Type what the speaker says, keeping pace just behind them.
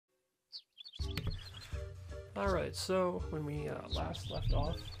Alright, so when we last left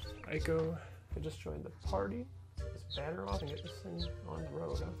off, Aiko had just joined the party. This banner off and get this thing on the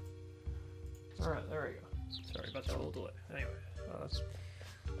road, huh? Alright, there we go. Sorry about that little delay. Anyway,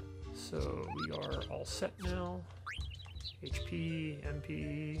 so we are all set now. HP,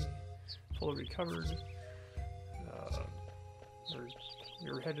 MP, fully recovered.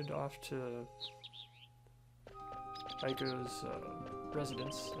 You're headed off to Aiko's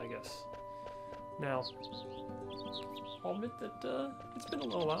residence, I guess. Now, I'll admit that it's been a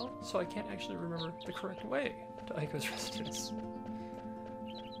little while, so I can't actually remember the correct way to Aiko's residence.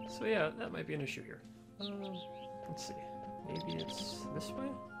 So yeah, that might be an issue here. Let's see. Maybe it's this way?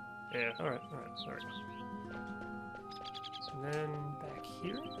 Yeah, alright. And then back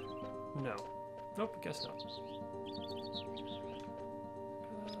here? No. Nope, I guess not.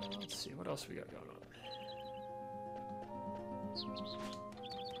 Let's see, what else we got going on?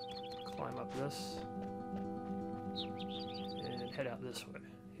 Climb up this. And head out this way.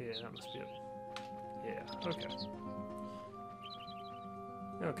 Yeah, that must be it. Yeah, okay.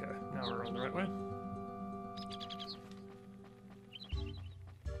 Okay, now we're on the right way.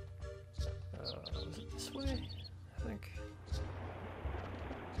 Was it this way? I think.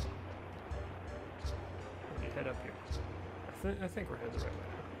 Maybe head up here. I think we're headed the right way.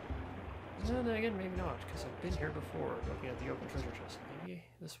 And then again, maybe not, because I've been here before looking at the open treasure chest. Maybe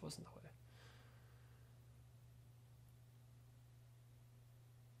this wasn't the way.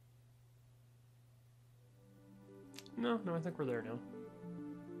 No, I think we're there now.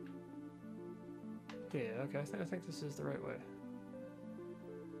 Yeah, okay, I think this is the right way.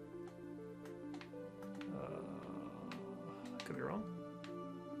 Could be wrong.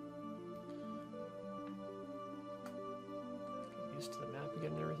 Get used to the map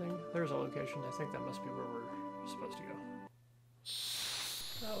again and everything. There's a location. I think that must be where we're supposed to go.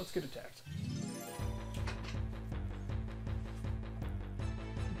 Let's get attacked.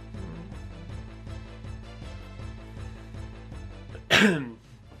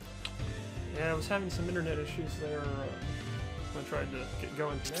 Yeah, I was having some internet issues there when I tried to get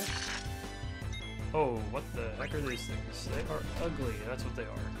going today. Oh, what the heck are these things? They are ugly, that's what they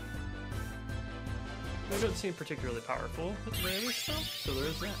are. They don't seem particularly powerful at the very least, though, so there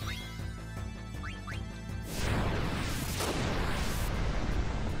is that.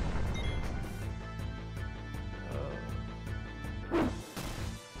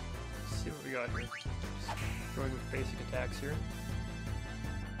 Let's see what we got here. Going with basic attacks here.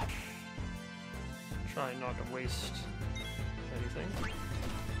 Try not to waste anything.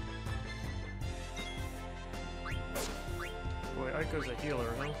 Boy, Aiko's a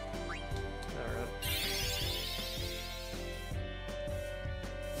healer, huh? Alright.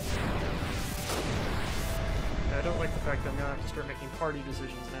 Yeah, I don't like the fact that I'm gonna have to start making party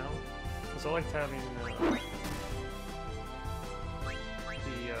decisions now. Because I liked having the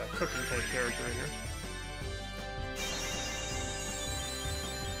cooking type character in here.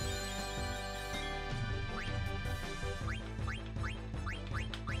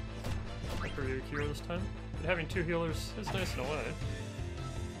 Hero this time. But having two healers is nice in a way.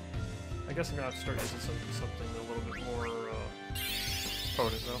 I guess I'm gonna have to start using something a little bit more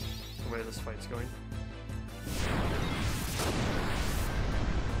potent though, the way this fight's going.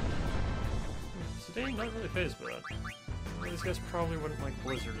 Zidane not really phased by that. I mean, these guys probably wouldn't like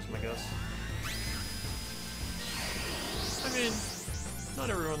Blizzard is my guess. I mean, not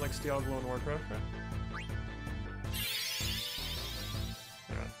everyone likes Diablo and Warcraft, right?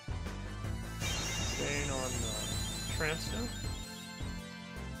 On trance now.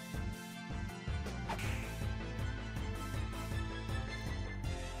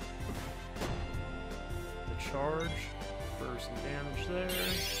 The charge for some damage there.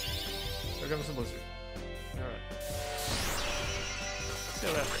 There comes the blizzard. Alright. See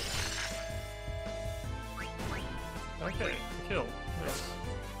how that goes. Okay, kill. Nice.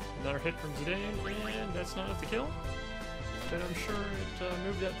 Another hit from Zidane, and that's not enough to kill. And I'm sure it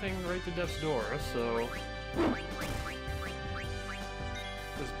moved that thing right to death's door, so...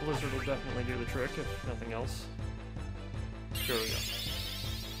 This blizzard will definitely do the trick, if nothing else. Here we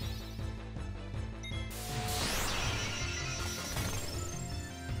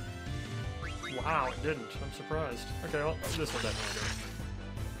go. Wow, it didn't. I'm surprised. Okay, well, this will definitely do it.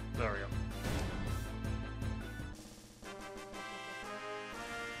 There we go.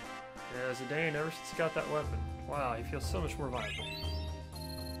 Yeah, Zidane, ever since he got that weapon, wow, he feels so much more viable.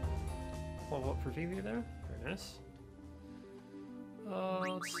 Well, what for Vivi there? Very nice.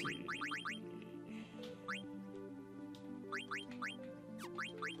 Let's see.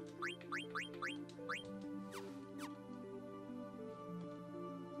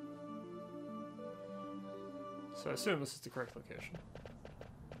 So I assume this is the correct location.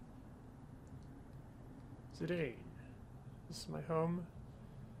 Zidane. This is my home.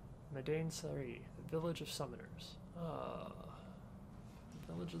 Madain Sari, the village of summoners. Ah.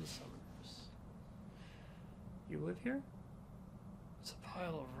 The village of the summoners. You live here? It's a pile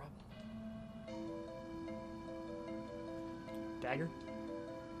of rubble. Dagger?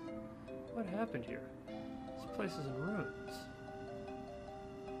 What happened here? This place is in ruins.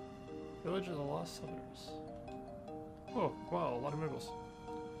 Village of the Lost Summoners. Oh, wow, a lot of Muggles.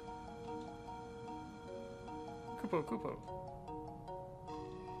 Kupo, Kupo.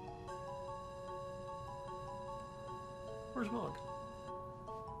 Where's Mog?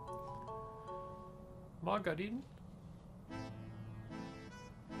 Mog got eaten?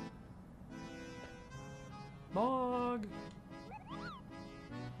 Mog!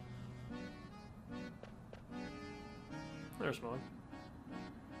 There's Mog.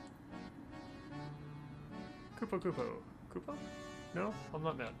 Kupo, Kupo. Kupo? No, I'm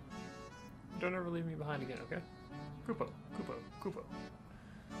not mad. Don't ever leave me behind again, okay? Kupo, Kupo, Kupo.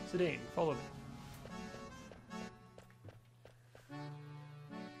 Zidane, follow me.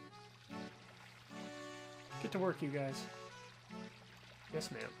 Get to work, you guys. Yes,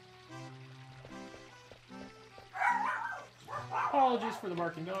 ma'am. Apologies for the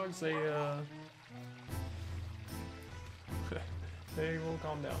barking dogs. They they will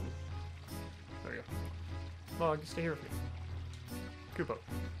calm down. There you go. Mog, stay here with me. Kupo.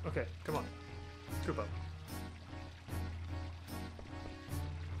 Okay, come on. Kupo.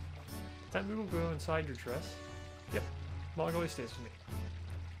 That move will go inside your dress? Yep. Mog always stays with me.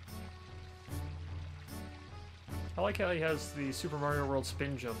 I like how he has the Super Mario World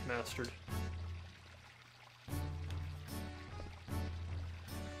spin jump mastered.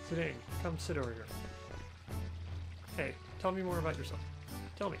 Zidane, come sit over here. Hey, tell me more about yourself.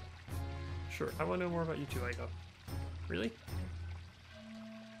 Tell me. Sure, I want to know more about you too, Aiko. Really?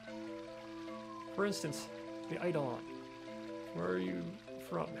 For instance, the Eidolon. Where are you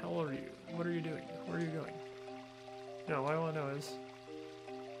from? How old are you? What are you doing? Where are you going? No, what I want to know is...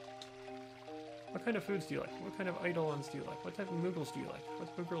 what kind of foods do you like? What kind of Eidolons do you like? What type of Muggles do you like?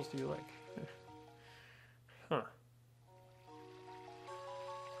 What Muggles do you like? Huh.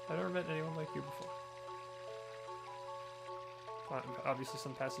 I've never met anyone like you before. Obviously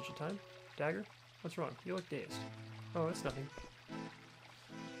some passage of time. Dagger? What's wrong? You look dazed. Oh, it's nothing.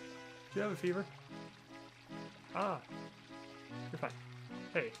 Do you have a fever? Ah. You're fine.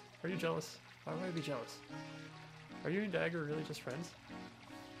 Hey, are you jealous? Why would I be jealous? Are you and Dagger really just friends?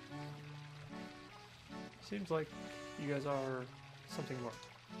 Seems like you guys are something more.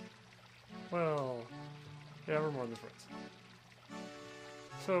 Well, yeah, we're more than friends.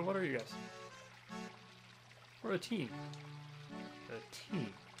 So, what are you guys? We're a team. A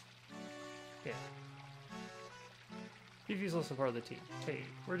team. Yeah. Vivi's also part of the team. Hey,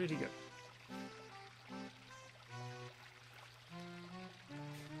 where did he go?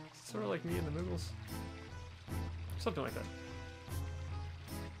 Sort of like me and the Muggles. Something like that.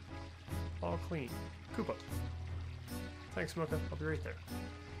 All clean. Koopa. Thanks, Mocha. I'll be right there.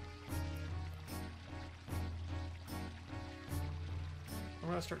 I'm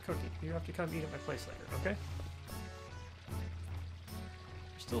gonna start cooking. You have to come eat at my place later, okay?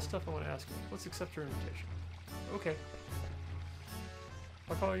 There's still stuff I want to ask you. Let's accept your invitation. Okay.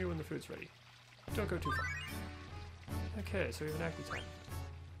 I'll call you when the food's ready. Don't go too far. Okay, so we have an active time.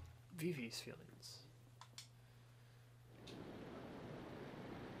 Vivi's feelings.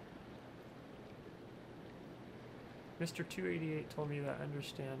 Mr. 288 told me that I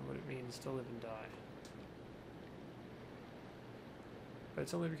understand what it means to live and die. But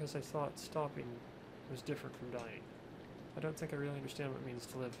it's only because I thought stopping was different from dying. I don't think I really understand what it means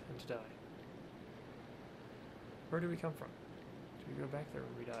to live and to die. Where do we come from? Do we go back there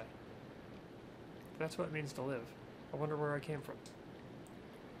when we die? If that's what it means to live, I wonder where I came from.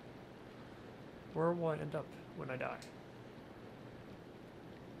 Where will I end up when I die?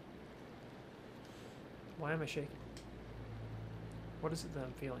 Why am I shaking? What is it that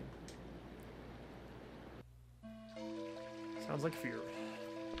I'm feeling? Sounds like fear.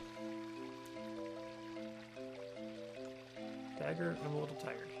 Dagger, I'm a little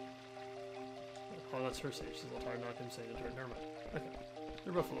tired. Oh, that's her saying she's a little tired, not him saying it to her. Never mind. Okay.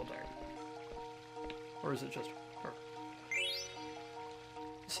 They're both a little tired. Or is it just her?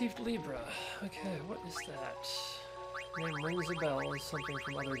 Received Libra. Okay, what is that? Name rings a bell as something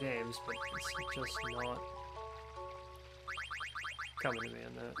from other games, but it's just not coming to me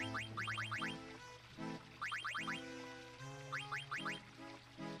on that.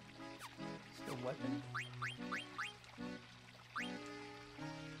 Is it a weapon?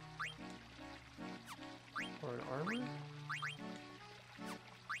 Or an somewhere?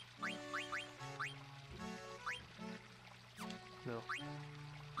 No.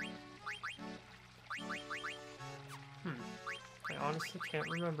 I honestly can't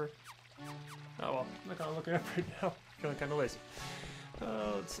remember. Oh well, I'm not gonna look it up right now. Feeling kind of lazy.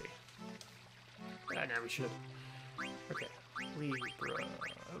 Let's see. Ah, now we should. Okay. Libra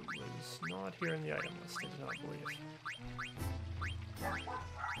was not here in the item list, I do not believe.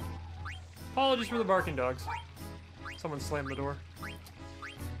 Apologies for the barking dogs. Someone slammed the door.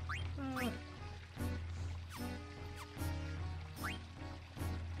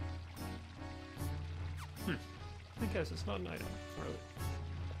 I guess it's not an item, really.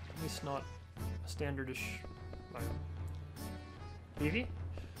 At least not a standardish item. Evie?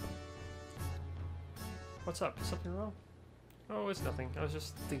 What's up? Is something wrong? Oh, it's nothing. I was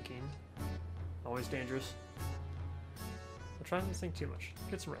just thinking. Always dangerous. I'm trying not to think too much.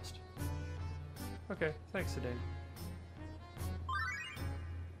 Get some rest. Okay, thanks, Zidane.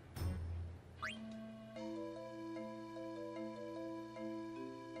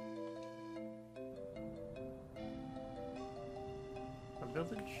 A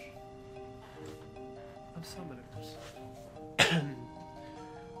village of summoners.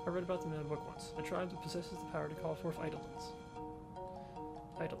 I read about them in a book once. A tribe that possesses the power to call forth eidolons.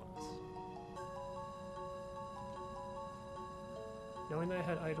 Eidolons. Knowing that I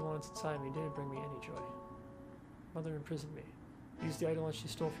had eidolons inside me didn't bring me any joy. Mother imprisoned me. Used the eidolons she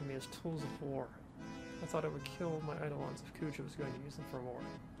stole from me as tools of war. I thought it would kill my eidolons if Kuja was going to use them for war.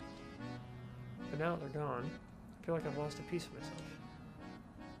 But now that they're gone, I feel like I've lost a piece of myself.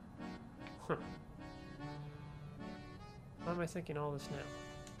 Huh. Why am I thinking all this now?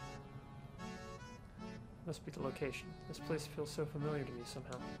 Must be the location. This place feels so familiar to me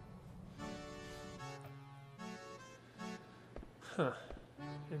somehow. Huh.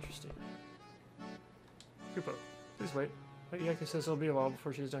 Interesting. Kupo, please wait. Aiko says it'll be a while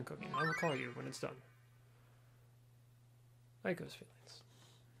before she's done cooking. I will call you when it's done. Aiko's feelings.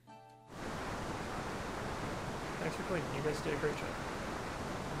 Thanks for cleaning. You guys did a great job.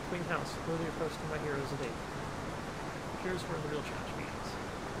 Clean house. Worthy approach to my heroes a date. Here's where the real challenge begins.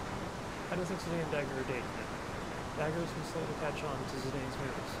 I don't think Zidane and Dagger are dating yet. Dagger has been slow to catch on to Zidane's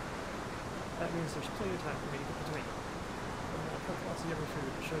moves. That means there's plenty of time for me to get between them. I'm gonna cook lots of yummy food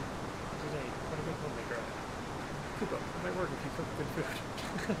to show Zidane what a good homemaker I am. Kupo, it might work if you cook good food.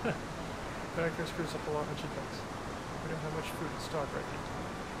 Dagger screws up a lot when she cooks. We don't have much food in stock right now.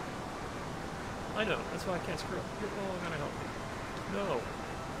 I know, that's why I can't screw up. You're all gonna help me. No!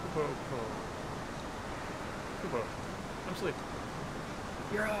 Kupo, I'm sleeping.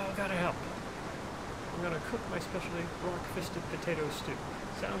 You're all gotta help. I'm gonna cook my specialty rock-fisted potato stew.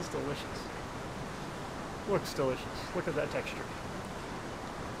 Sounds delicious. Looks delicious. Look at that texture.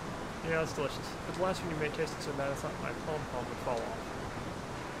 Yeah, it's delicious. But the last one you made tasted so bad I thought my palm would fall off.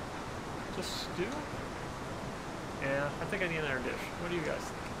 Just stew? Yeah, I think I need another dish. What do you guys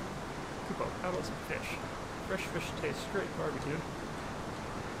think? Kupo, how about some fish? Fresh fish tastes great barbecue.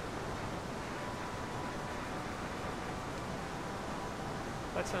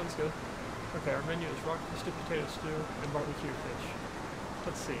 That sounds good. Okay, our menu is rock-fisted potato stew and barbecue fish.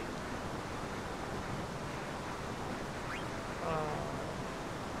 Let's see.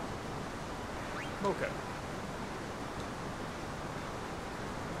 Mocha.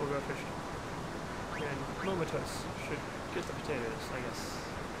 We'll go fishing. And Momotos should get the potatoes, I guess.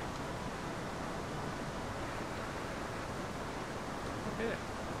 Okay.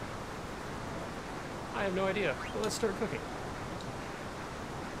 I have no idea, but let's start cooking.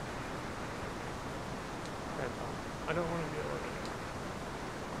 I don't want to be alone anymore.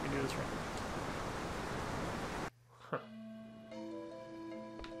 Let me do this right. Huh.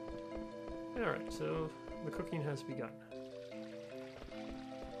 Alright, so the cooking has begun.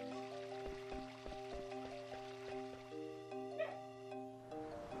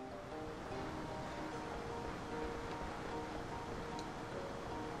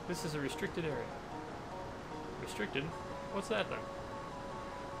 This is a restricted area. Restricted? What's that then?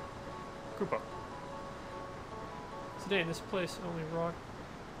 Kupo. Today in this place only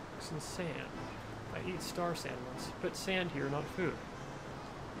rocks and sand. I eat star sand once, but sand here, not food.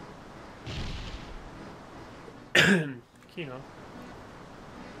 Kino.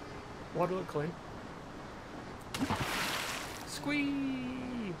 Water look clean.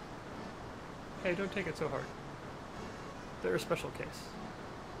 Squee! Hey, don't take it so hard. They're a special case.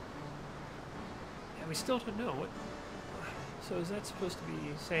 Yeah, we still don't know what. So is that supposed to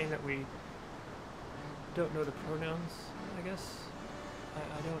be saying that we don't know the pronouns, I guess?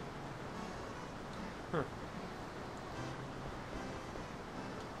 I don't... Huh.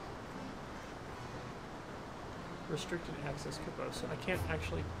 I restricted access Kupo, so I can't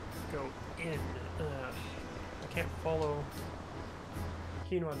actually go in. I can't follow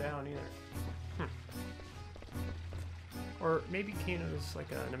Quinoa down either. Or maybe Quinoa's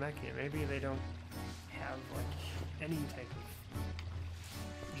like a Namekian. Maybe they don't have like any type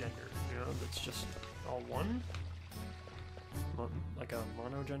of gender, you know, that's just all one? Like a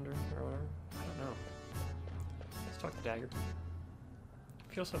monogender or whatever? I don't know. Let's talk to Dagger.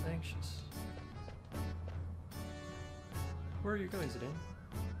 I feel so anxious. Where are you going, Zidane?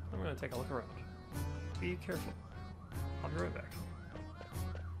 I'm gonna take a look around. Be careful. I'll be right back.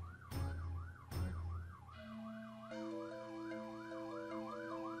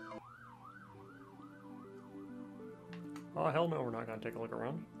 Oh, hell no, we're not gonna take a look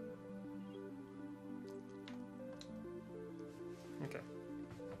around. Okay.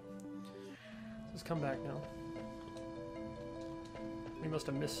 Let's come back now. We must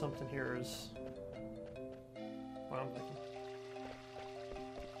have missed something here is what I'm thinking.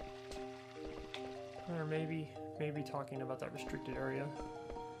 Or maybe talking about that restricted area.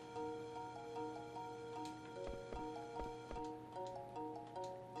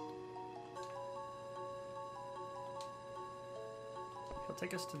 He'll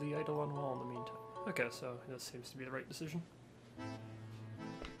take us to the Eidolon Wall in the meantime. Okay, so that seems to be the right decision.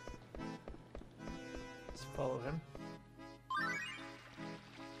 Let's follow him.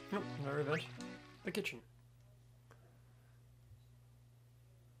 Nope, no revenge. The kitchen.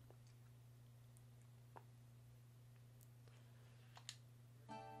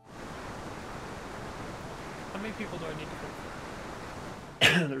 How many people do I need to cook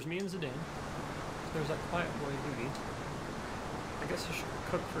for? There's me and Zidane. There's that quiet boy, Yugi. I guess I should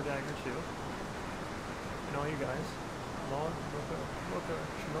cook for Dagger too. And all you guys. Log, Roka,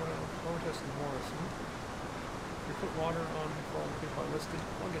 Shimono, Lotus, and Morrison. If you put water on for all the people I listed,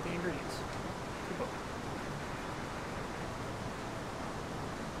 I'll get the ingredients. Kupo.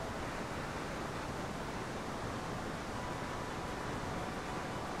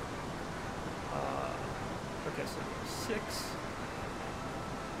 Okay, so there's 6.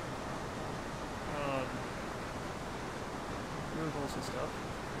 Removals and stuff.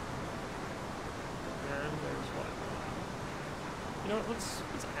 And there's what? You know what, let's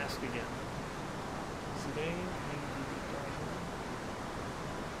ask again. Zidane,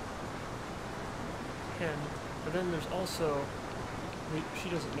 10. But then there's also, she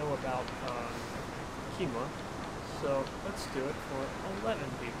doesn't know about Quinoa, so let's do it for 11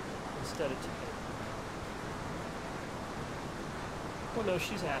 people instead of 10. Well, no,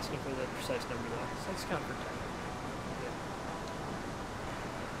 she's asking for the precise number though, so let's count for 10.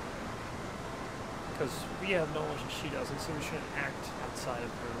 Because we have knowledge that she doesn't, so we shouldn't act outside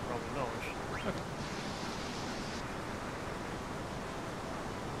of her realm of knowledge. Okay.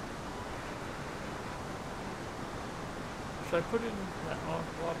 Should I put in that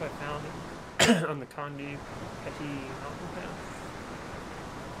envelope I found on the Kondi Petty mountain path?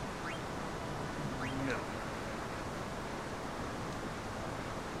 No.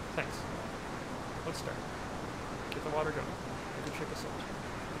 Thanks. Let's start. Get the water going. A good shake of salt.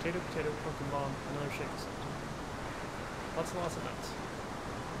 Potato, potato, pumpkin bomb, another shake of salt. Lots and lots of nuts.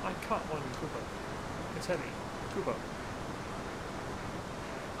 I caught one in Kupo. It's heavy. Kupo.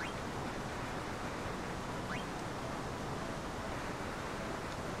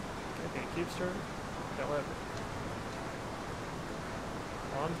 Okay, keep stirring. However.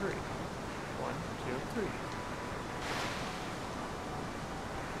 On 3. 1, 2, 3.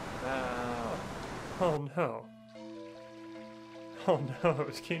 Oh no. Oh no, it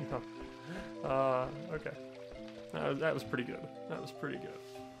was Quinoa. Okay. That was pretty good. That was pretty good.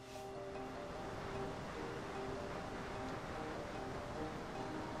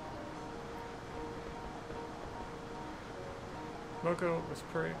 Moko was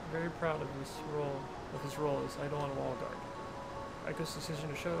very proud of his role as Eidolon Wall Guard. Eiko's decision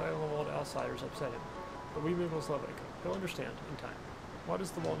to show the Eidolon Wall to outsiders upset him, but we Moogles love Eiko. He'll understand in time. Why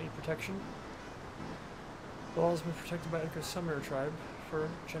does the wall need protection? The wall has been protected by Eiko's Summoner tribe for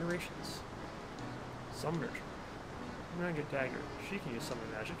generations. Summoner tribe? I'm gonna get Dagger. She can use summon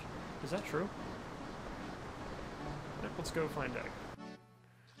magic. Is that true? Yep, let's go find Dagger.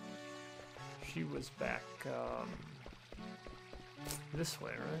 She was back, this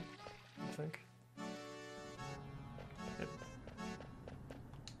way, right? I think. Yep.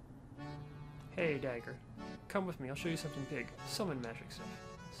 Hey, Dagger. Come with me, I'll show you something big. Summon magic stuff.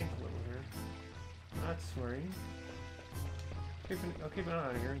 Something over here. That's worrying. I'll keep an eye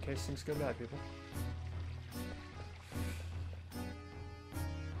on here in case things go bad, people.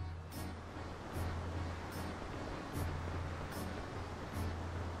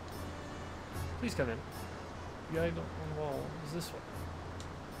 Please come in. The idol on the wall is this one.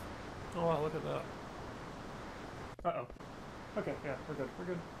 Oh wow, look at that. Uh-oh. Okay, yeah, we're good. We're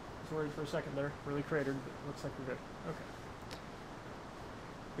good. I was worried for a second there. Really cratered, but looks like we're good. Okay.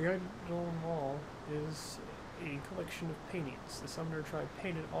 The idol on the wall is a collection of paintings. The Summoner tribe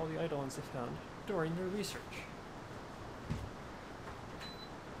painted all the eidolons they found during their research.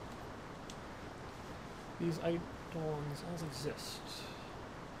 These eidolons all exist.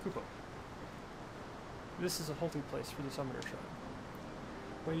 Kupo. This is a holy place for the Summoner tribe.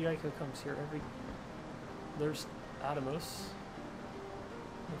 Lady Aiko comes here every... There's Atomos.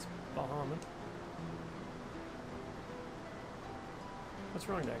 That's Bahamut. What's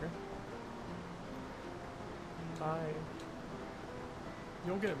wrong, Dagger?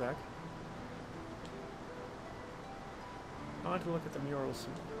 You'll get it back. I want to look at the murals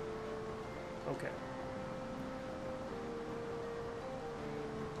some more. Okay.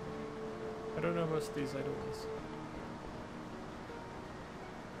 I don't know most of these eidolons.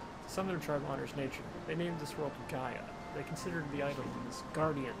 The Summoner tribe honors nature. They named this world Gaia. They considered the eidolons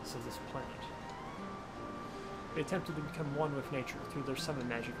guardians of this planet. They attempted to become one with nature through their summon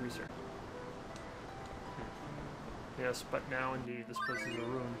magic research. Yes, but now indeed this place is a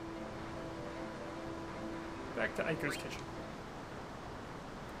ruin. Back to Aiko's kitchen.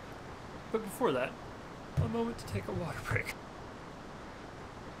 But before that, a moment to take a water break.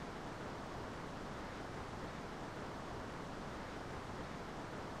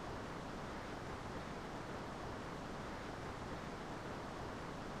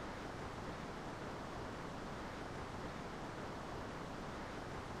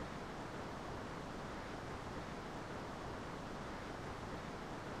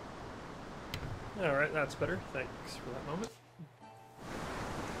 Alright, that's better. Thanks for that moment.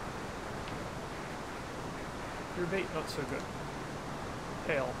 Your bait not so good.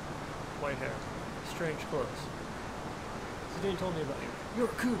 Pale, white hair, strange clothes. Zidane told me about you. You're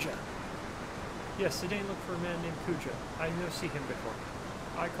Kuja! Yes, Zidane looked for a man named Kuja. I no see him before.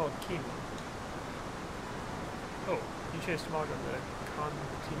 I called Kimo. Oh, you chased Mog on the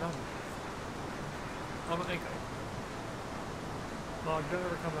Continent. I'm Aiko. Mog, don't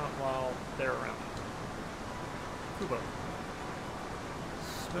ever come out while they're around. Kubo.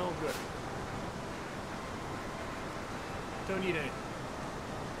 Smell good. Don't eat anything.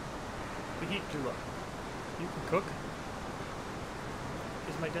 The heat too low. You can cook.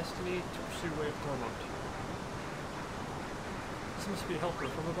 Is my destiny to pursue way of Tormont. This must be a helper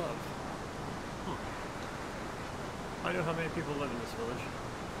from above. I know how many people live in this village.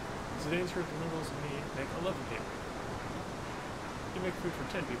 Zidane's group of Mongols and me make 11 people. You make food for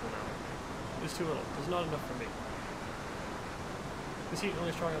 10 people now. It's too little. There's not enough for me. This heat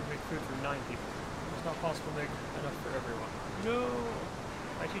only strong enough to make food for 9 people. It's not possible to make enough for everyone. No!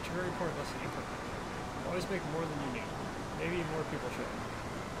 I teach a very important lesson in cooking. Always make more than you need. Maybe more people should.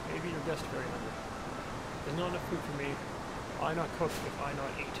 Maybe your guests are very hungry. There's not enough food for me. I not cook if I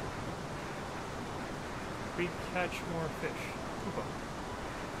not eat. We catch more fish. Kupo.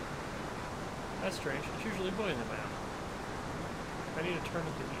 That's strange. It's usually boiling in my oven. I need to turn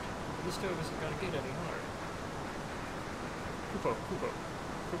it to heat. This stove isn't gonna get any hotter. Kupo.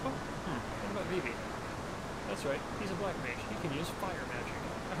 What about Vivi? That's right, he's a black mage. He can use fire magic.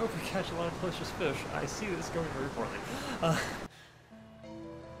 I hope we catch a lot of delicious fish. I see this going very poorly.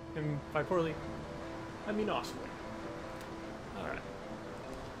 And by poorly, I mean awesomely.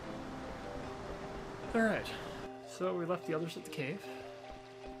 Alright. So we left the others at the cave.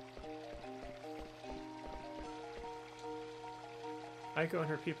 Aiko and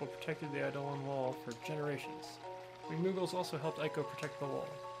her people protected the Eidolon wall for generations. We Mughals also helped Aiko protect the wall.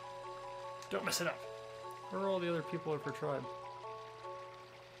 Don't mess it up! Where are all the other people of her tribe?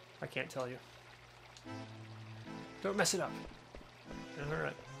 I can't tell you. Don't mess it up!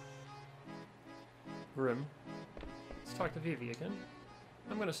 Alright. Grim. Let's talk to Vivi again.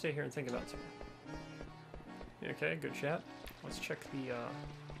 I'm gonna stay here and think about something. Okay, good chat. Let's check the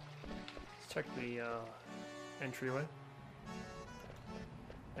entryway.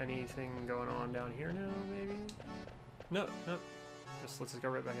 Anything going on down here now, maybe? No. Let's just go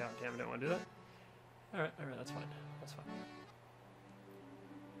right back out. Damn, I don't want to do that. Alright, that's fine. That's fine.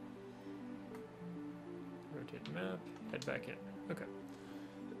 Rotate the map, head back in. Okay.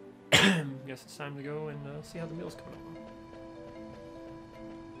 Guess it's time to go and see how the meal's coming along.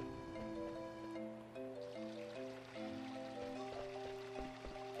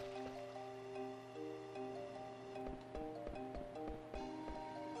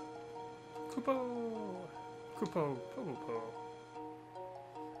 Kupo.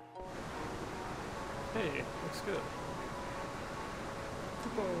 Hey, looks good.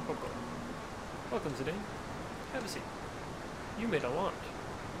 Kupo. Welcome, Zidane. Have a seat. You made a lot.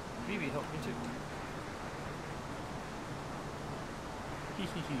 Vivi helped me too. Hee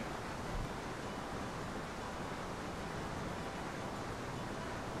hee hee.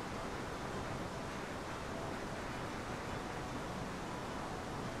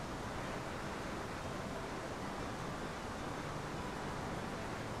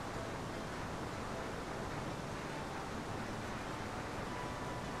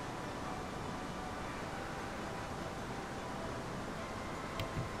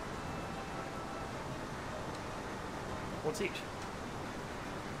 Let's eat.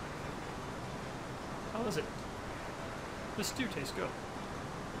 How is it? The stew tastes good.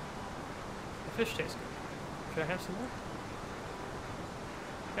 The fish tastes good. Should I have some more?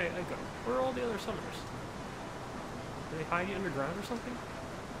 Hey, Eiko, where are all the other summoners? Are they hiding underground or something?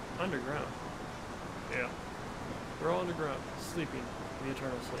 Underground? Yeah. They're all underground, sleeping the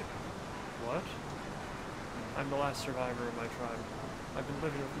eternal sleep. What? I'm the last survivor of my tribe. I've been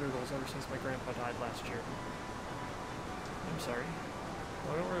living with noodles ever since my grandpa died last year. I'm sorry.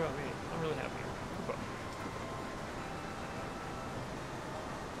 Well, don't worry about me. I'm really happy. Koopa.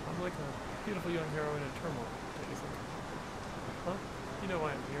 I'm like a beautiful young heroine in turmoil, don't you think? Huh? You know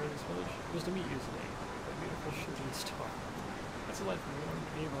why I'm here in this village? It was to meet you today. That beautiful shooting star. That's a line from one of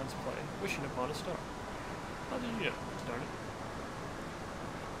Avon's play, Wishing Upon a Star. How did you know? Darn it.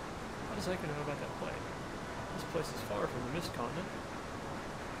 How does Eiko know about that play? This place is far from the Mist Continent.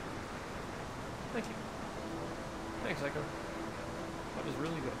 Thank you. Thanks, Eiko. That was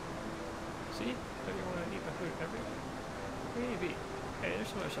really good. See? Don't you want to eat my food everywhere? Maybe. Hey, there's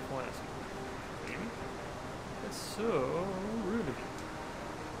so much stuff I want to ask you. Maybe? That's so rude of you.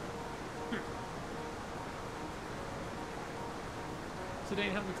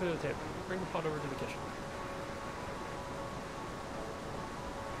 Zidane, help me clear the table. Bring the pot over to the kitchen.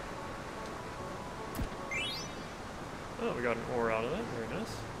 Oh, we got an ore out of that. Very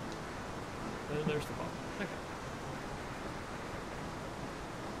nice. And there's the pot. Okay.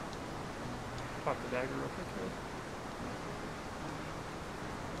 Pop the dagger real quick here.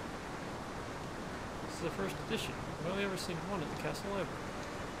 This is the first edition. I've only ever seen one at the castle library.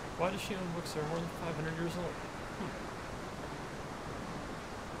 Why does she own books that are more than 500 years old?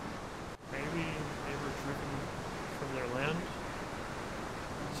 Maybe they were driven from their land?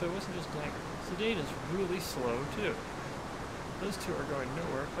 So it wasn't just dagger. Zidane is really slow too. Those two are going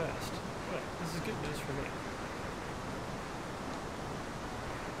nowhere fast. Well, this is good news for me.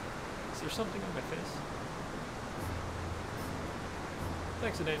 Is there something on my face?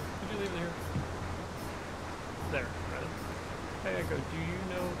 Thanks, Zidane. Could you leave it here? There, right. Hey, Eiko, do you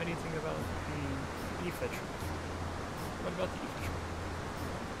know anything about the E-Fetcher? What about the E-Fetcher?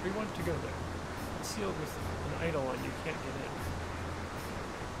 We want to go there. It's sealed with an idol on you can't get in.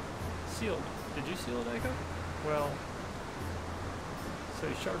 Sealed. Did you seal it, Eiko? Well, so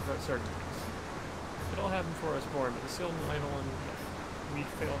he shouted about certain things. It all happened before I was born, but the sealed an idol and we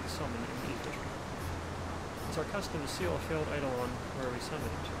failed to summon in the E-Fetcher. It's our custom to seal a failed idol on where we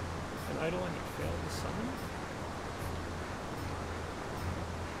summon it. An idol and you failed to summon?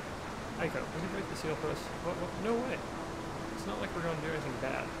 Eiko, will you break the seal for us? What? No way. It's not like we're going to do anything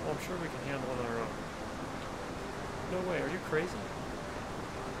bad. Well, I'm sure we can handle it on our own. No way. Are you crazy?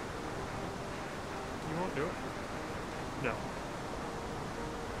 You won't do it? No.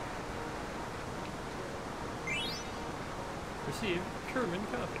 Receive Kerman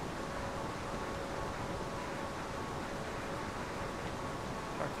copy.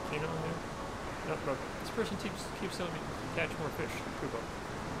 Talk to Kino in there? Nope, broke. This person keeps telling me to catch more fish. Kubo.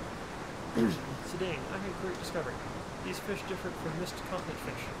 Zidane, I made a great discovery. These fish differ from Mist Continent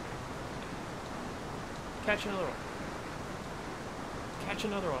fish. Catch another one. Catch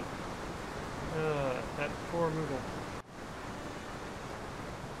another one. That poor Moogle.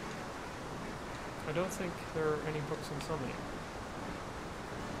 I don't think there are any books in summoning.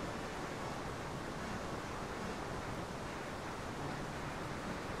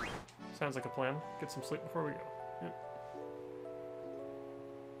 Sounds like a plan. Get some sleep before we go. Yep.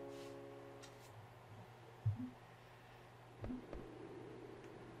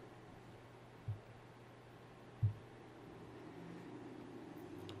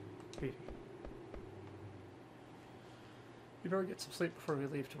 You better get some sleep before we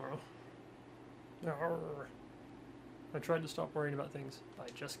leave tomorrow. Arrgh. I tried to stop worrying about things. I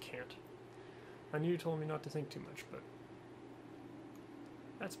just can't. I knew you told me not to think too much, but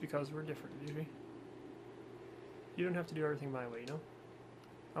that's because we're different, Vivi. You don't have to do everything my way, you know?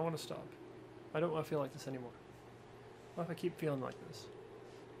 I want to stop. I don't want to feel like this anymore. What if I keep feeling like this?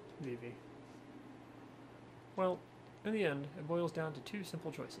 Vivi. Well, in the end, it boils down to two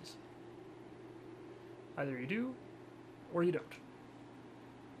simple choices. Either you do, or you don't.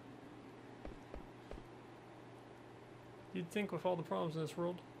 You'd think with all the problems in this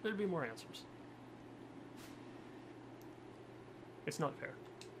world, there'd be more answers. It's not fair.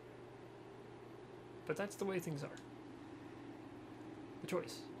 But that's the way things are. The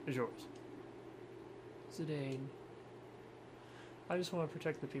choice is yours. Zidane. I just want to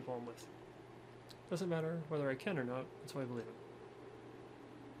protect the people I'm with. Doesn't matter whether I can or not, that's why I believe it.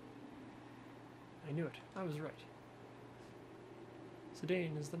 I knew it. I was right.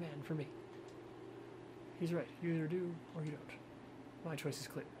 Zidane is the man for me. He's right. You either do or you don't. My choice is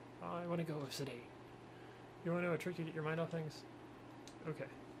clear. I want to go with Zidane. You want to know a trick to get your mind off things? Okay.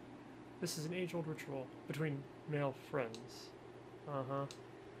 This is an age-old ritual between male friends. Uh-huh.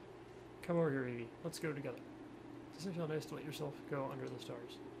 Come over here, Evie. Let's go together. Doesn't it feel nice to let yourself go under the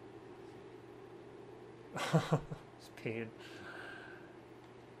stars? It's pain.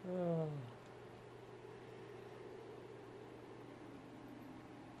 Oh.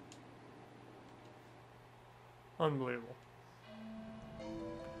 Unbelievable.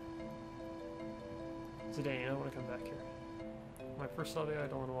 Zidane, I want to come back here. When I first saw the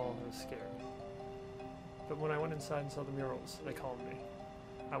idol on the wall, I was scared. But when I went inside and saw the murals, they calmed me.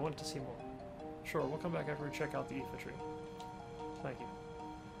 I wanted to see more. Sure, we'll come back after we check out the Aoife tree. Thank you.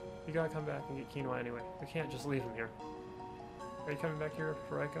 You gotta come back and get Quinoa anyway. We can't just leave him here. Are you coming back here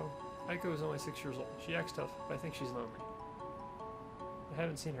for Aiko? Aiko is only 6 years old. She acts tough, but I think she's lonely. I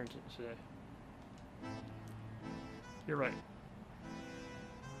haven't seen her today. You're right.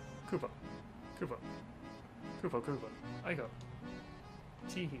 Kupo. Kupo. Kupo, Kupo. Aiko.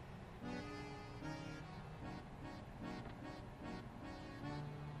 Teehee.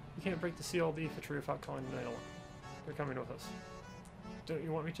 You can't break the seal of the Aoife tree without calling the night alarm. They're coming with us. Don't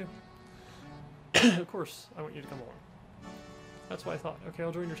you want me to? Of course, I want you to come along. That's what I thought. Okay,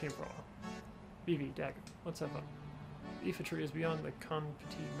 I'll join your team for a while. Vivi, Dagger, let's have fun. The Aoife tree is beyond the Con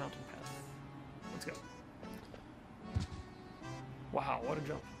Petit mountain path. Let's go. Wow, what a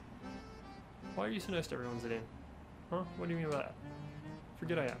jump. Why are you so nice to everyone, Zidane? Huh? What do you mean by that?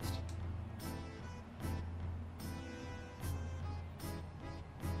 Forget I asked.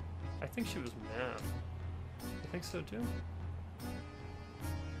 I think she was mad. You think so too?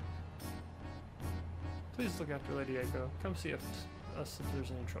 Please look after Lady Aiko. Come see us if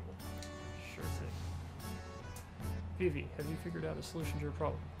there's any trouble. Sure thing. Vivi, have you figured out a solution to your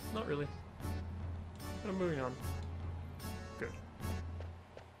problem? Not really. But I'm moving on. Good.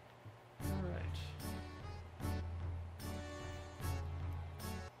 Alright.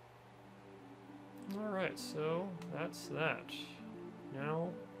 Alright, so that's that. Now,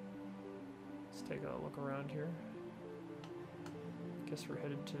 let's take a look around here. Guess we're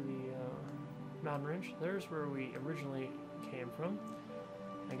headed to the mountain range. There's where we originally came from.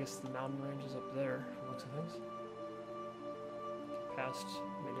 I guess the mountain range is up there, from the looks of things. Past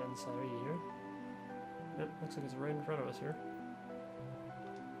Medan Sari here. Yep, looks like it's right in front of us here.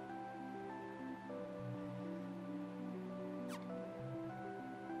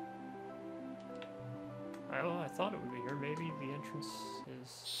 I thought it would be here. Maybe the entrance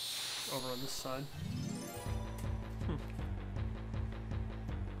is over on this side.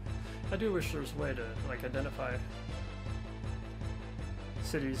 I do wish there was a way to like identify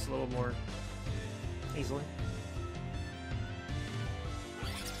cities a little more easily.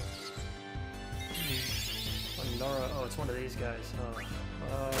 Pandara, oh, it's one of these guys,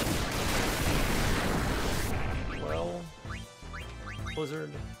 huh? Well,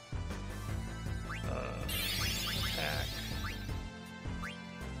 Blizzard, attack,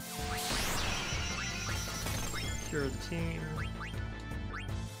 cure the team.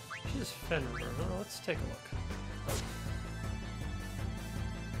 She's Fenrir, huh? Let's take a look.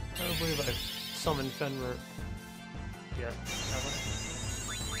 I don't believe I've summoned Fenrir yet, have I?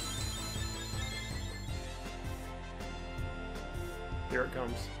 Here it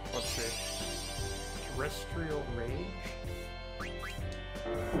comes. Let's see. Terrestrial Rage?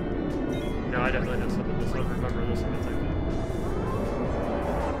 No, I definitely know something. I don't remember this one, I think.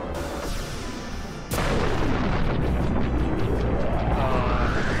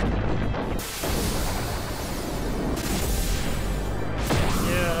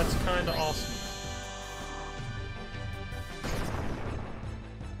 Yeah, that's kind of awesome.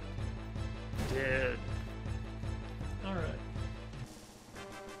 Dead. Alright.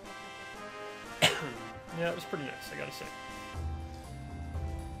 Yeah, it was pretty nice, I gotta say.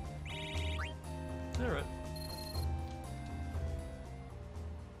 Alright.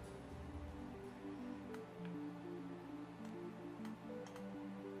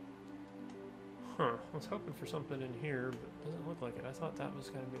 Huh, I was hoping for something in here, but it doesn't look like it. I thought that was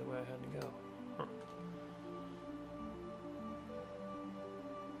going to be the way I had to go. Huh.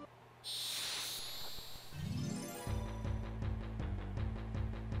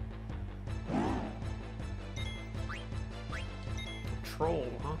 troll,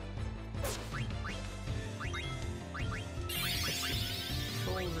 huh?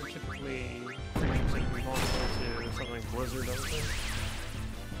 Trolls are typically creatures that are vulnerable to something like blizzard, I would say.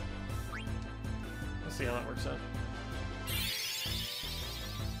 Let's see how that works out.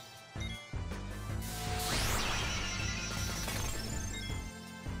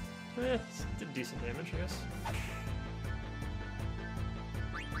 Eh, it did decent damage, I guess.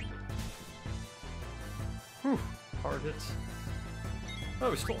 Whew, hard hits. Oh,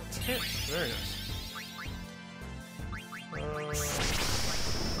 we stole a tent. Very nice.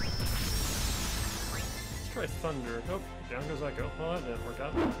 Let's try thunder. Oh, down goes Echo. Well, that didn't work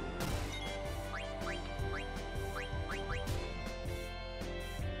out.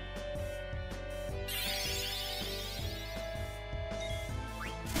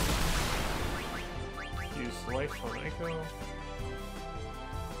 Life on Echo.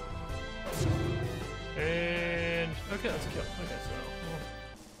 And okay, that's a kill. Okay, so well,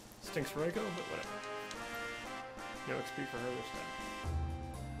 stinks for Echo, but whatever. No XP for her this time.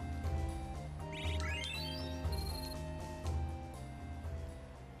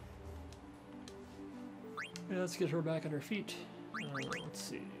 Yeah, let's get her back on her feet. Let's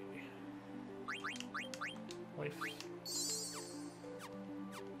see. Life.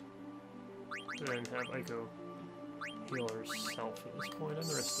 And have Echo heal herself at this point and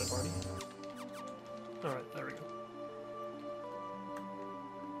the rest of the party. Alright, there we go.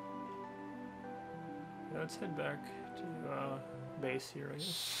 Yeah, let's head back to base here, I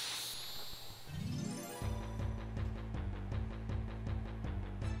guess.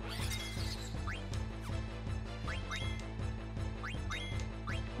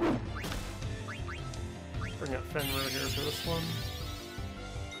 Bring up Fenrir here for this one.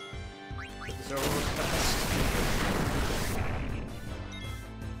 Get this over with fast.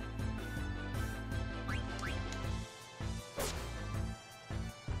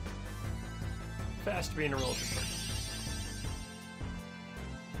 Fast being a relative term.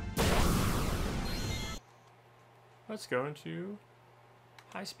 Let's go into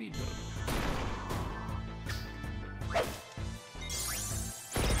high speed mode.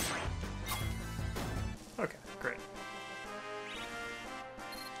 Okay, great.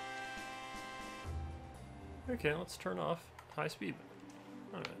 Okay, let's turn off high speed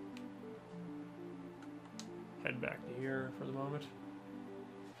mode. Alright. Head back to here for the moment.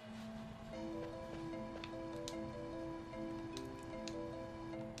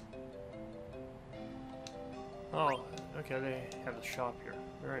 Oh, okay, they have a shop here.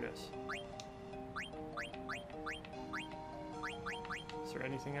 Very nice. Is there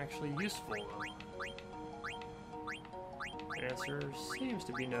anything actually useful, though? The answer seems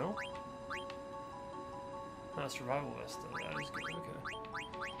to be no. Survival vest, though. That is good. Okay.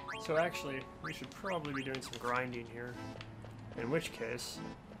 So actually, we should probably be doing some grinding here. In which case,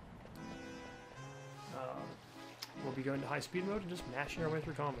 we'll be going to high speed mode and just mashing our way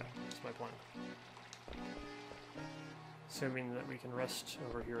through combat. That's my plan. Assuming that we can rest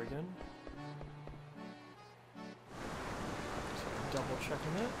over here again. So double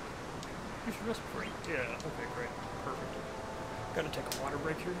checking that. You should rest before you. Yeah, okay, great. Perfect. Gotta take a water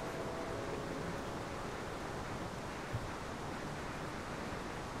break here.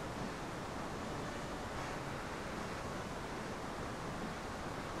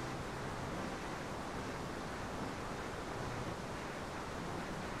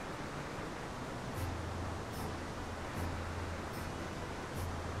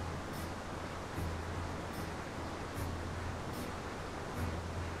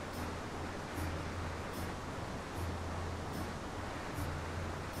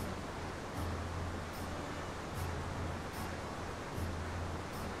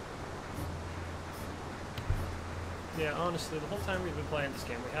 Yeah, honestly, the whole time we've been playing this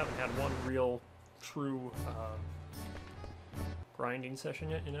game, we haven't had one real, true, grinding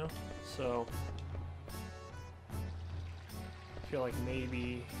session yet, you know? So, I feel like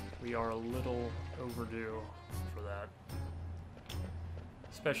maybe we are a little overdue for that.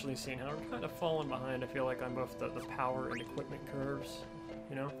 Especially seeing how we're kind of falling behind, I feel like, on both the power and equipment curves,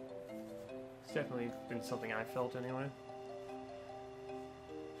 you know? It's definitely been something I felt anyway.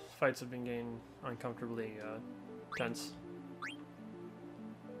 Fights have been getting uncomfortably, tense.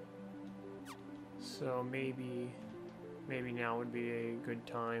 So maybe now would be a good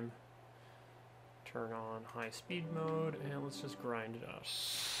time. Turn on high speed mode and let's just grind it out.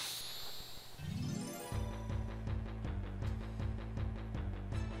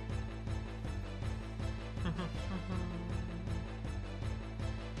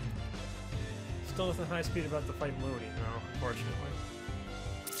 Still nothing high speed about the fight loading though, unfortunately.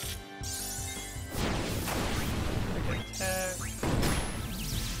 Okay, attack.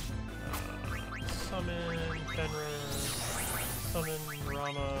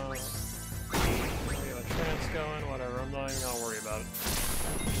 Drama. We have a trance going, whatever. I'm not even gonna worry about it.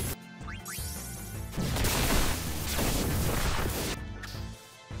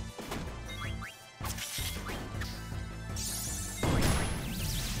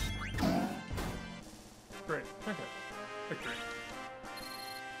 Great. Okay. Victory.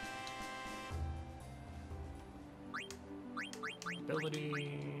 Ability.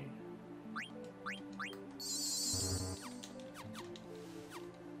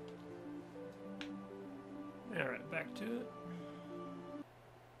 Alright, back to it.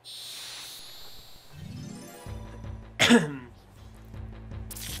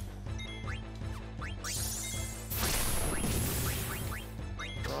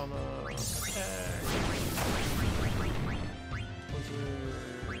 Drama, attack.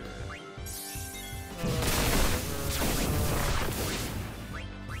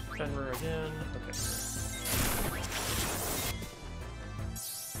 Fenrir again. Okay.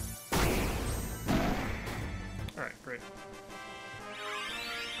 Alright, great.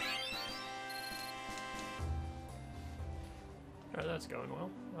 Alright, that's going well.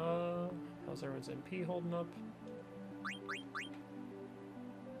 How's everyone's MP holding up? I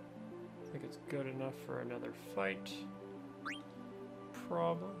think it's good enough for another fight.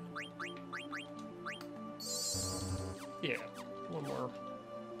 Probably. Yeah, one more.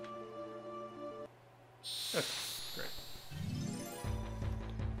 Okay, great.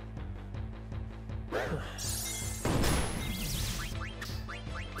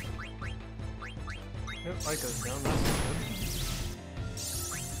 Yep, Ico's down, that's good.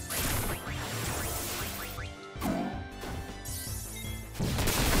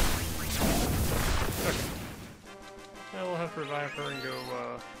 Okay. Now we'll have to revive her and go,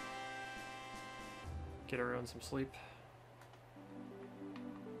 get everyone some sleep.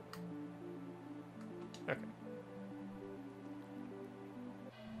 Okay.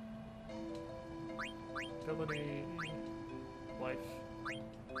 Ability, life.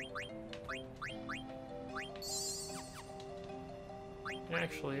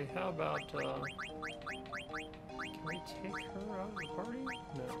 Actually, how about, can we take her out of the party?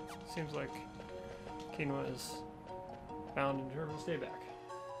 No. Seems like Kinoa is bound and determined to stay back.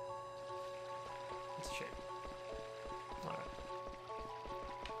 It's a shame. Alright.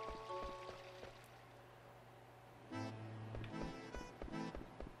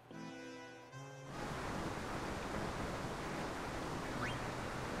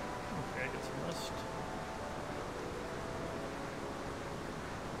 Okay, get some rest.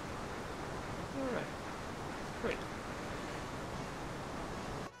 Alright. Great.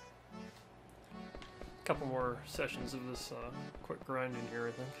 Couple more sessions of this quick grinding here,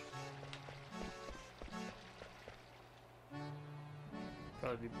 I think.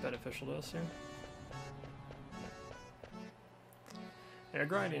 Probably be beneficial to us here. Yeah,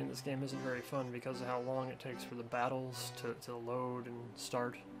 grinding in this game isn't very fun because of how long it takes for the battles to load and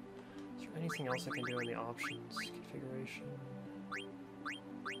start. Is there anything else I can do in the options? Configuration.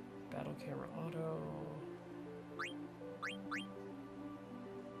 Battle camera auto.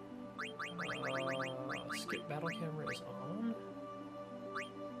 Skip battle camera is on.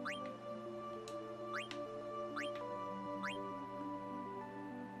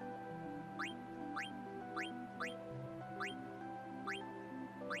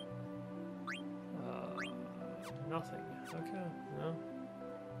 Nothing. Okay, no.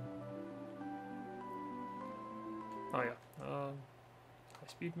 Oh yeah. High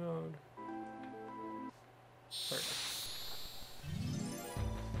speed mode. Sorry.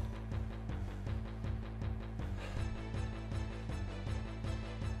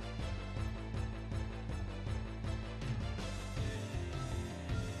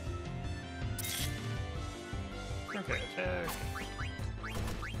 Okay, attack.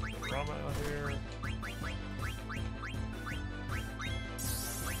 Drama out here.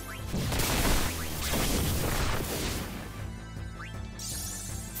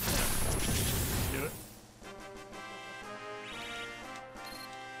 Do it.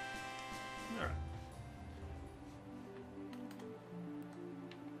 Alright.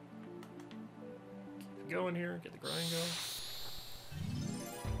 Keep it going here, get the grind going.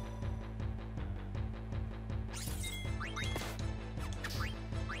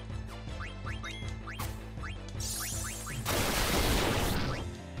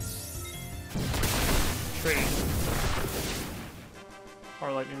 Trade.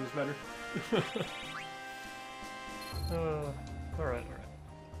 Our lightning is better. Alright, alright.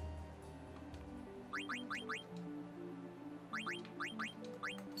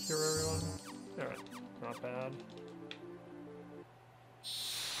 Cure everyone. Alright, not bad.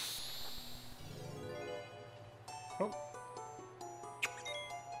 Oh.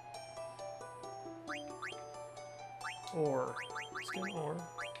 ore. Let's get an ore.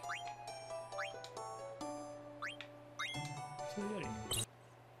 To the Yeti.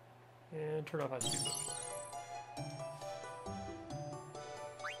 And turn off high speed mode.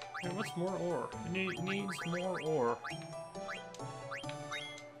 And what's more ore? It needs more ore.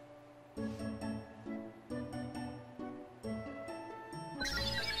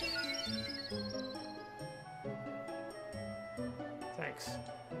 Thanks.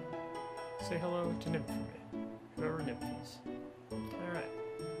 Say hello to Nymph for me. Whoever Nymph is. Alright.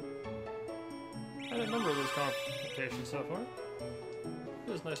 Had a number of those confrontations so far.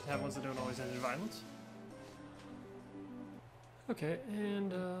 It was nice to have ones that don't always end in violence. Okay,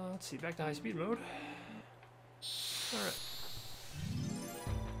 and let's see, back to high speed mode. Alright.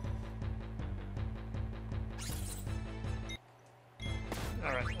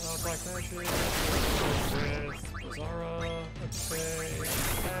 Alright, Black Magic, Breath, Lazara, okay,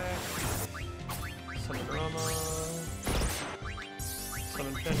 attack, Summon Rama,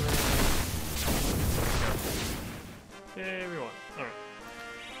 Summon Fenrir. Yay, we won. Alright.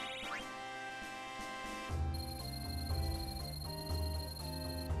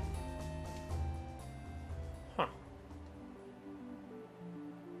 Huh.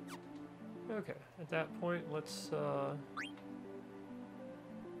 Okay, at that point, let's,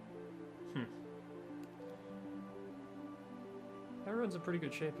 Everyone's in pretty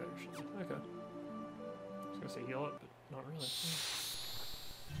good shape, actually. Okay. I was gonna say heal up, but not really.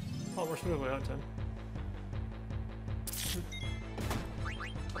 Oh, we're smoothly out 10.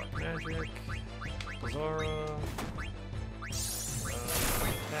 Black Magic, Lazara,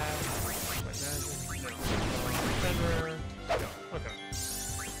 Attack, White Magic, no. Fenrir, no, okay.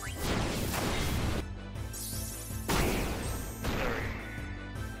 There we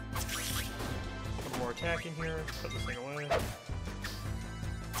go. Some more attack in here, put this thing away.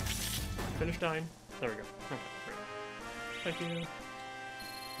 Finish dying. There we go. Okay, great. Thank you.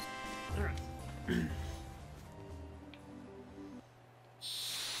 Alright.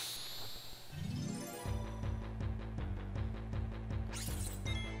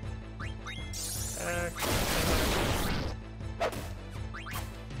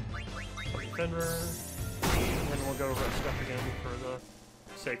 Fenrir. And then we'll go rest up again for the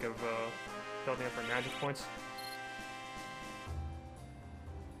sake of building up our magic points.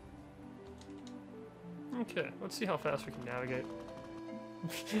 Okay, let's see how fast we can navigate.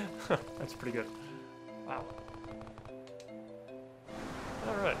 That's pretty good. Wow.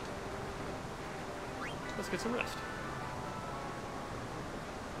 Alright. Let's get some rest.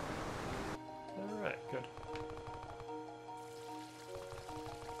 Alright, good.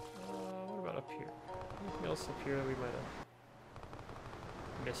 What about up here? Anything else up here that we might have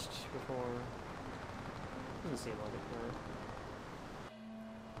missed before? Doesn't seem like it.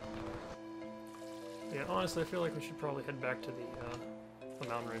 Yeah, honestly, I feel like we should probably head back to the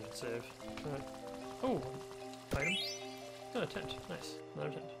mountain range and save. Oh, item. Oh, a tent. Nice.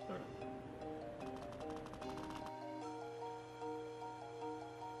 Another tent. Alright.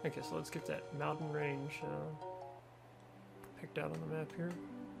 Okay, so let's get that mountain range picked out on the map here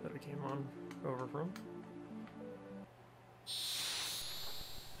that we came on over from.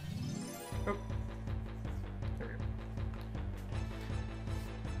 Oh. There we go.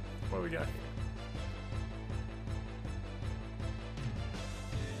 What do we got here?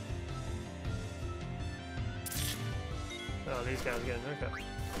 Oh, these guys again, okay.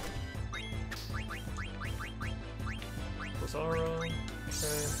 Lazara, okay.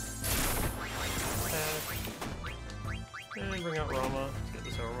 Attack. And bring out Rama to get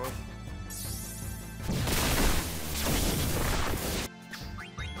this over with.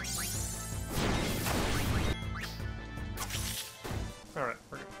 Alright,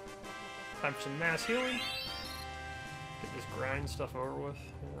 we're good. Time for some mass healing. Get this grind stuff over with,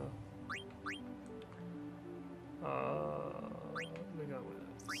 you know. We got with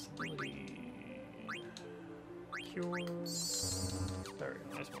stability, cure. There we go.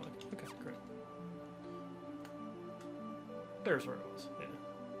 Nice one. Okay, great. There's where it was.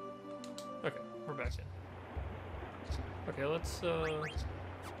 Yeah. Okay, we're back in. Okay, let's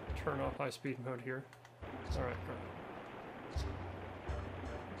turn off high speed mode here. All right, great.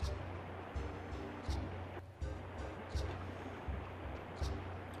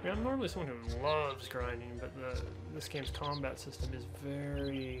 I mean, I'm normally someone who loves grinding, but this game's combat system is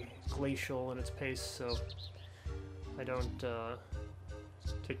very glacial in its pace, so I don't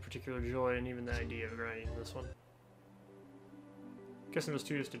take particular joy in even the idea of grinding this one. Guessing those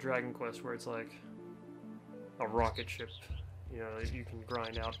two is to Dragon Quest, where it's like a rocket ship. You know, you can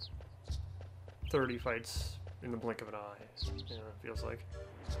grind out 30 fights in the blink of an eye. You know, it feels like.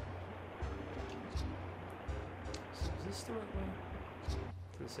 Is this the right way?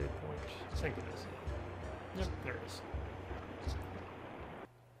 To the save point? I think it is. Yep, there it is.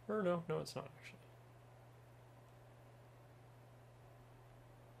 Or no, it's not actually.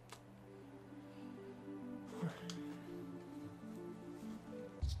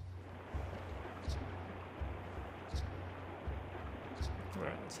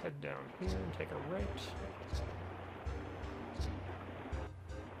 Alright, let's head down here and take a right.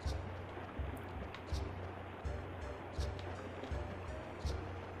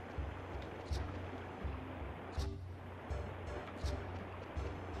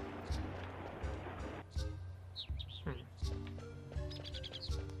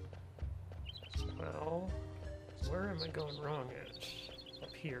 Well, where am I going wrong at?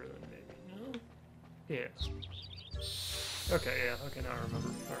 Up here then maybe, no? Yeah. Okay, yeah, okay, now I remember.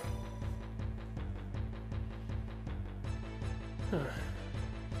 Alright.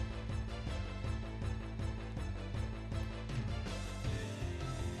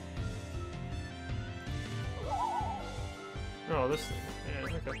 Oh, this thing.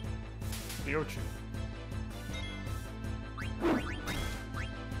 Yeah, okay. The Ochu.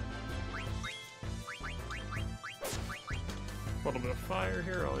 A little bit of fire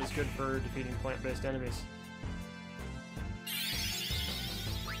here, always good for defeating plant-based enemies.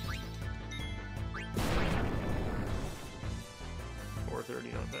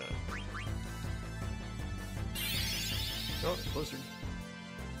 Not bad. Oh, blizzard.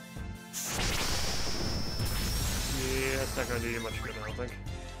 Yeah, it's not gonna do you much good, I don't think.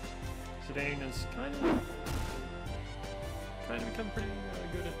 Zidane has kind of become pretty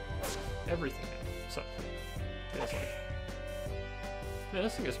good at everything. So, feels like. Man,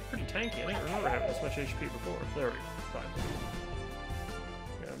 this thing is pretty tanky. I didn't remember having this much HP before. There we go. Fine.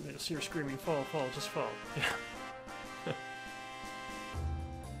 Yeah, you'll see her screaming, fall, fall, just fall. Yeah.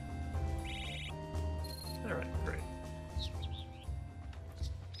 Alright, great.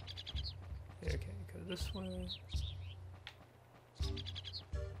 Okay, go this way.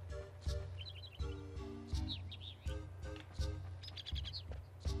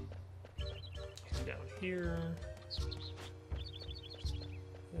 Down here.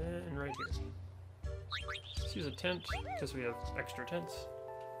 And right here. Let's use a tent, because we have extra tents.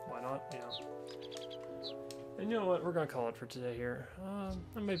 Why not, you know. And you know what, we're gonna call it for today here.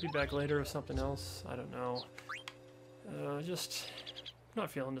 I might be back later with something else, I don't know. Just not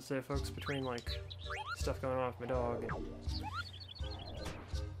feeling it today, folks, between, like, stuff going on with my dog and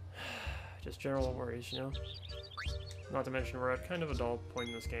just general worries, you know? Not to mention we're at kind of a dull point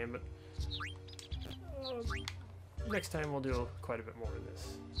in this game, but next time we'll do quite a bit more in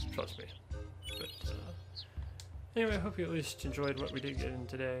this, trust me. But anyway, I hope you at least enjoyed what we did get in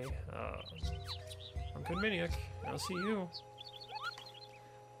today. I'm CodeManiac, and I'll see you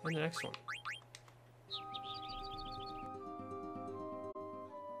in the next one.